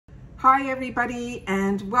Hi everybody,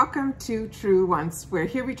 and welcome to True Wants, where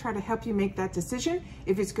here we try to help you make that decision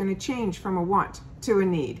if it's going to change from a want to a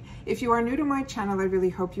need. If you are new to my channel, I really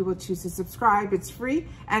hope you will choose to subscribe. It's free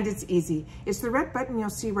and it's easy. It's the red button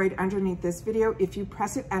you'll see right underneath this video. If you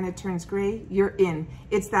press it and it turns gray, you're in.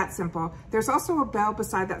 It's that simple. There's also a bell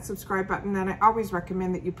beside that subscribe button, and I always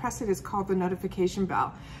recommend that you press it. It's called the notification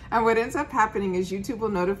bell. And what ends up happening is YouTube will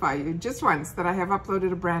notify you just once that I have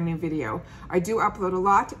uploaded a brand new video. I do upload a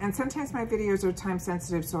lot, and sometimes my videos are time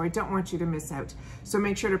sensitive, so I don't want you to miss out. So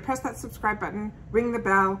make sure to press that subscribe button, ring the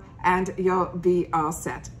bell, and you'll be all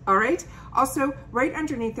set. All right. Also, right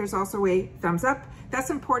underneath, there's also a thumbs up. That's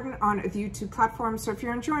important on the YouTube platform. So if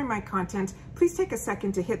you're enjoying my content, please take a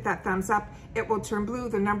second to hit that thumbs up. It will turn blue,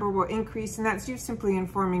 the number will increase, and that's you simply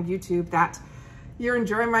informing YouTube that you're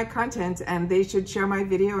enjoying my content and they should share my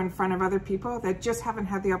video in front of other people that just haven't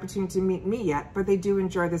had the opportunity to meet me yet, but they do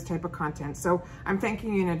enjoy this type of content. So I'm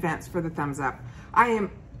thanking you in advance for the thumbs up. I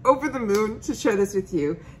am over the moon to share this with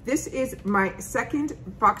you. This is my second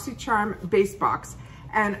Boxycharm base box,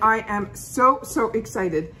 and I am so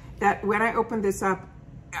excited that when I opened this up,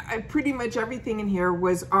 pretty much everything in here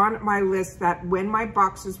was on my list that when my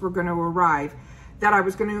boxes were going to arrive, that I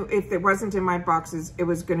was going to, if it wasn't in my boxes, it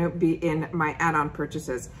was going to be in my add-on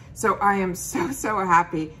purchases. So I am so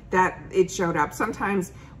happy that it showed up.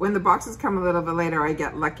 Sometimes when the boxes come a little bit later, I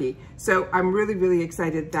get lucky. So I'm really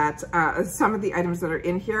excited that some of the items that are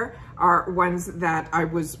in here are ones that I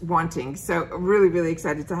was wanting. So really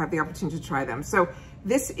excited to have the opportunity to try them. So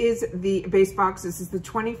this is the base box. This is the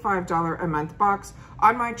 $25 a month box.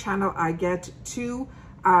 On my channel, I get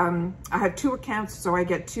I have two accounts, so I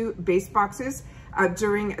get two base boxes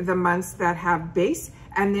during the months that have base,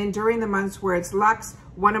 and then during the months where it's luxe,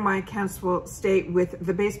 one of my accounts will stay with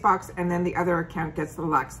the base box and then the other account gets the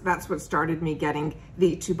luxe. That's what started me getting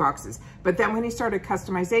the two boxes. But then when he started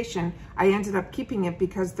customization, I ended up keeping it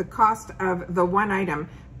because the cost of the one item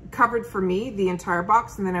covered for me the entire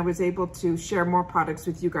box, and then I was able to share more products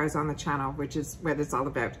with you guys on the channel, which is what it's all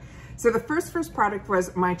about. So the first product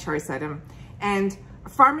was my choice item, and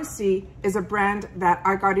Farmacy is a brand that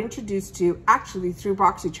I got introduced to actually through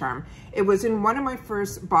Boxycharm. It was in one of my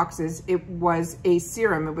first boxes. It was a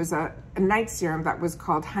serum. It was a night serum that was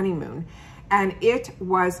called Honeymoon, and it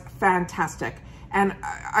was fantastic. And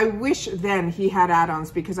I wish then he had add-ons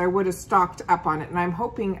because I would have stocked up on it. And I'm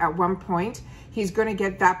hoping at one point he's going to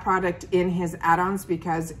get that product in his add-ons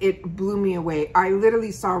because it blew me away. I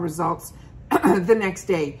literally saw results the next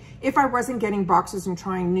day. If I wasn't getting boxes and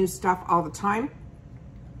trying new stuff all the time,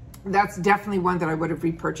 that's definitely one that I would have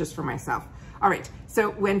repurchased for myself. All right,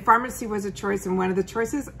 so when Farmacy was a choice and one of the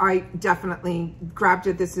choices, I definitely grabbed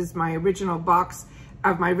it. This is my original box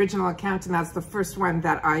of my original account, and that's the first one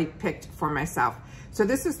that I picked for myself. So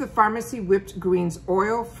this is the Farmacy Whipped Greens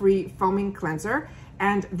Oil-Free Foaming Cleanser,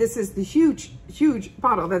 and this is the huge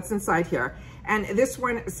bottle that's inside here. And this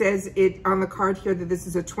one says it on the card here that this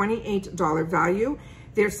is a $28 value.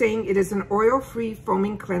 They're saying it is an oil-free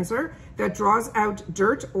foaming cleanser that draws out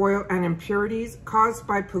dirt, oil, and impurities caused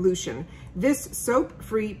by pollution. This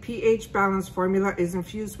soap-free pH-balanced formula is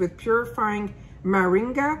infused with purifying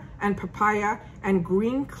moringa and papaya and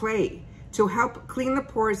green clay to help clean the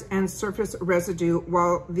pores and surface residue,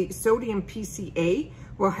 while the sodium PCA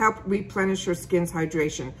will help replenish your skin's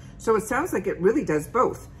hydration. So it sounds like it really does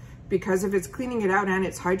both, because if it's cleaning it out and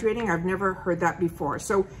it's hydrating, I've never heard that before.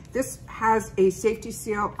 So this has a safety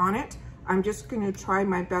seal on it. I'm just gonna try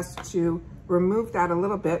my best to remove that a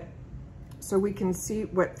little bit so we can see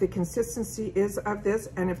what the consistency is of this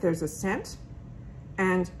and if there's a scent.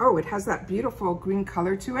 And oh, it has that beautiful green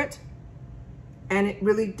color to it. And it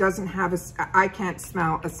really doesn't have I can't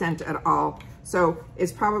smell a scent at all. So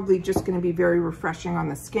it's probably just gonna be very refreshing on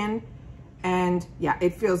the skin. And yeah,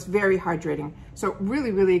 it feels very hydrating. So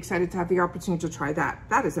really excited to have the opportunity to try that.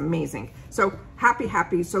 That is amazing. So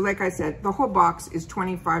happy. So like I said, the whole box is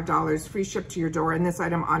 $25, free ship to your door, and this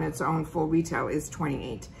item on its own full retail is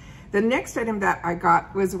 $28. The next item that I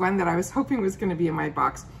got was one that I was hoping was gonna be in my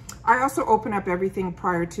box. I also open up everything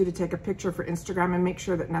prior to take a picture for Instagram and make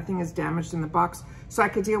sure that nothing is damaged in the box, so I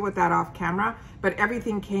could deal with that off camera, but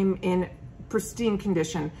everything came in pristine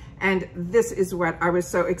condition, and this is what I was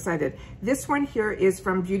so excited. This one here is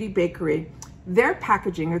from Bakerie. Their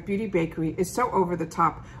packaging with Bakerie is so over the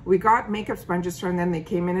top. We got makeup sponges from them. They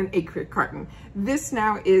came in an 8 carton. This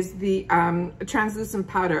now is the translucent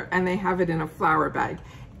powder, and they have it in a flower bag.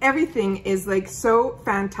 Everything is like so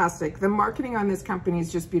fantastic. The marketing on this company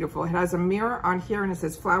is just beautiful. It has a mirror on here and it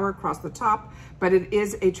says flower across the top, but it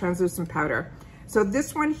is a translucent powder. So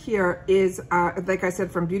this one here is, like I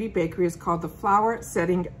said, from Bakerie, is called the Flower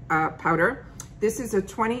Setting Powder. This is a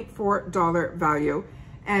 $24 value.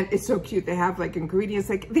 And it's so cute. They have like ingredients,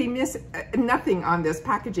 like they miss nothing on this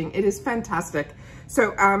packaging. It is fantastic.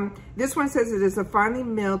 So this one says it is a finely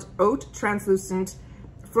milled oat translucent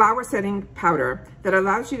flower setting powder that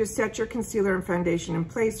allows you to set your concealer and foundation in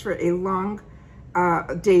place for a long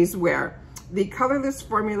day's wear. The colorless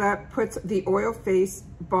formula puts the oil face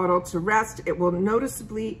bottle to rest. It will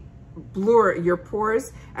noticeably blur your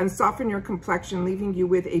pores and soften your complexion, leaving you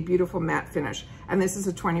with a beautiful matte finish. And this is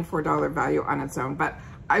a $24 value on its own, but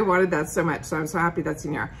I wanted that so much, so I'm so happy that's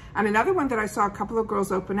in here. And another one that I saw a couple of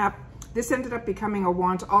girls open up, this ended up becoming a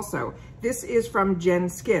want also. This is from Gen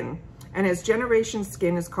Skin, and its Generation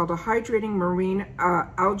Skin is called a Hydrating Marine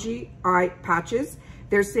Algae Eye Patches.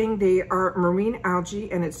 They're saying they are marine algae,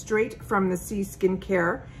 and it's straight from the sea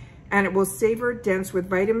skincare, and it will savor dense with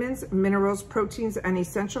vitamins, minerals, proteins, and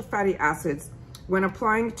essential fatty acids. When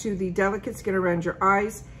applying to the delicate skin around your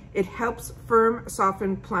eyes, it helps firm,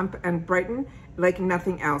 soften, plump, and brighten like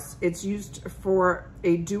nothing else. It's used for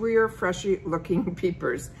a dewier, freshy looking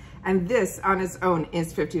peepers. And this on its own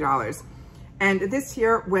is $50. And this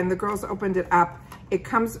here, when the girls opened it up, it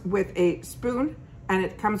comes with a spoon and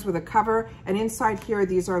it comes with a cover. And inside here,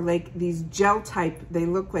 these are like these gel type, they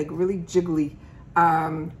look like really jiggly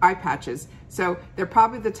eye patches. So they're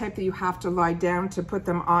probably the type that you have to lie down to put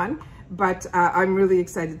them on. But I'm really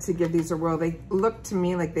excited to give these a whirl. They look to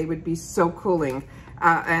me like they would be so cooling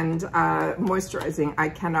and moisturizing. I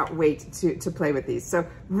cannot wait to play with these. So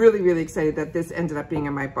really, really excited that this ended up being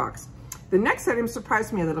in my box. The next item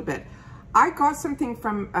surprised me a little bit. I got something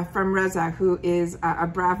from Reza, who is a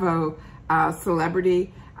Bravo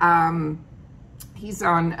celebrity. He's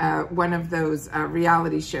on one of those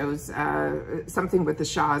reality shows, something with the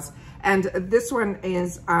Shahs. And this one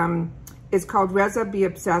is called Reza Be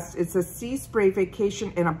Obsessed. It's a SeaSpray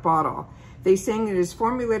vacation in a bottle. They're saying it is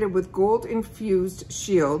formulated with gold-infused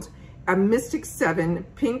shield, a Mystic 7,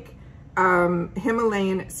 pink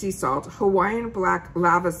Himalayan sea salt, Hawaiian black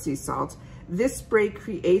lava sea salt. This spray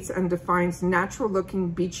creates and defines natural-looking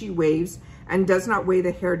beachy waves and does not weigh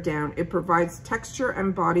the hair down. It provides texture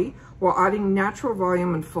and body while adding natural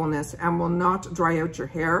volume and fullness, and will not dry out your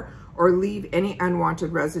hair or leave any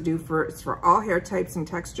unwanted residue. It's for all hair types and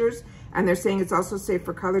textures. And they're saying it's also safe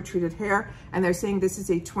for color treated hair. And they're saying this is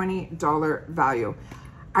a $20 value.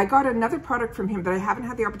 I got another product from him that I haven't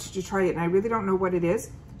had the opportunity to try it, and I really don't know what it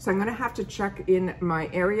is. So I'm gonna have to check in my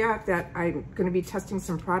area that I'm gonna be testing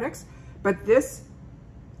some products. But this,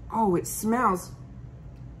 oh, it smells,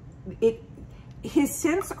 his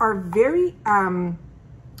scents are very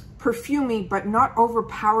perfumey, but not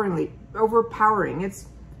overpowering.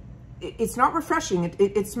 It's not refreshing.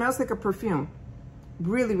 It smells like a perfume.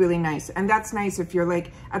 Really, really nice. And that's nice if you're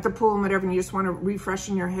like at the pool and whatever, and you just want to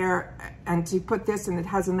refreshen your hair, and to put this and it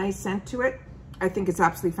has a nice scent to it. I think it's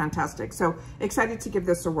absolutely fantastic. So excited to give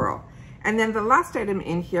this a whirl. And then the last item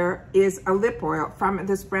in here is a lip oil from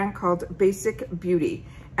this brand called Basic Beauty.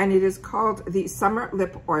 And it is called the Summer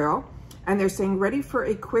Lip Oil. And they're saying, ready for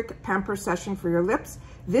a quick pamper session for your lips.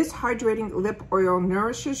 This hydrating lip oil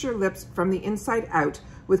nourishes your lips from the inside out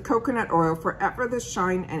with coconut oil for effortless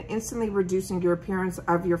shine and instantly reducing your appearance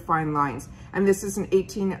of your fine lines. And this is an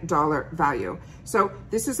 $18 value. So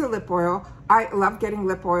this is a lip oil. I love getting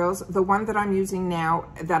lip oils. The one that I'm using now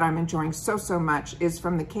that I'm enjoying so much is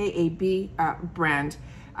from the KAB brand,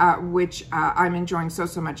 which I'm enjoying so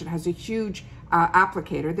much. It has a huge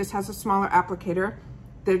applicator. This has a smaller applicator.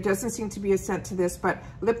 There doesn't seem to be a scent to this, but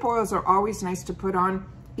lip oils are always nice to put on,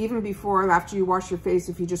 even before or after you wash your face.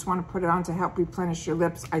 If you just want to put it on to help replenish your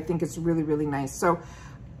lips, I think it's really, really nice. So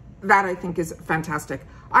that I think is fantastic.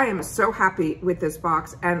 I am so happy with this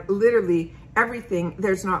box, and literally everything,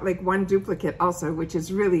 there's not like one duplicate also, which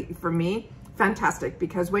is really, for me, fantastic,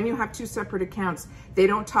 because when you have two separate accounts, they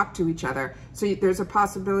don't talk to each other. So there's a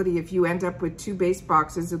possibility if you end up with two base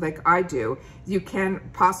boxes like I do, you can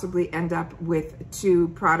possibly end up with two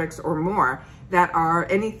products or more that are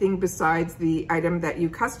anything besides the item that you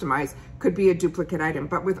customize, could be a duplicate item.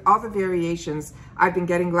 But with all the variations, I've been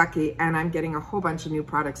getting lucky, and I'm getting a whole bunch of new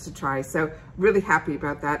products to try. So really happy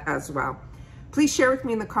about that as well. Please share with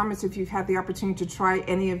me in the comments if you've had the opportunity to try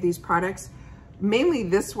any of these products. Mainly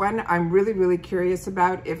this one, I'm really, really curious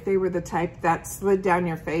about if they were the type that slid down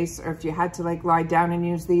your face, or if you had to like lie down and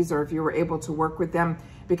use these, or if you were able to work with them.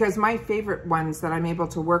 Because my favorite ones that I'm able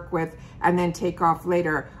to work with and then take off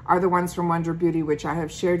later are the ones from Wonder Beauty, which I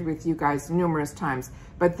have shared with you guys numerous times.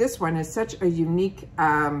 But this one is such a unique,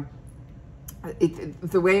 the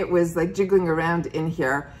way it was like jiggling around in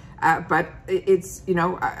here, but it's, you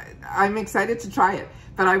know, I'm excited to try it.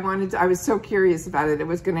 But I was so curious about it. It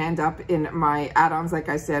was going to end up in my add-ons, like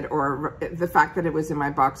I said, or the fact that it was in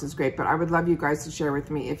my box is great. But I would love you guys to share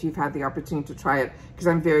with me if you've had the opportunity to try it, because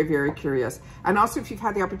I'm very, very curious. And also, if you've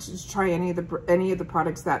had the opportunity to try any of the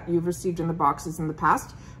products that you've received in the boxes in the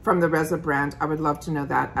past from the Reza brand, I would love to know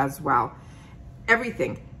that as well.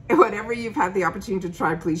 Everything. Whatever you've had the opportunity to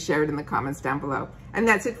try, please share it in the comments down below. And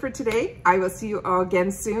that's it for today. I will see you all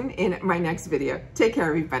again soon in my next video. Take care,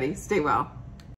 everybody. Stay well.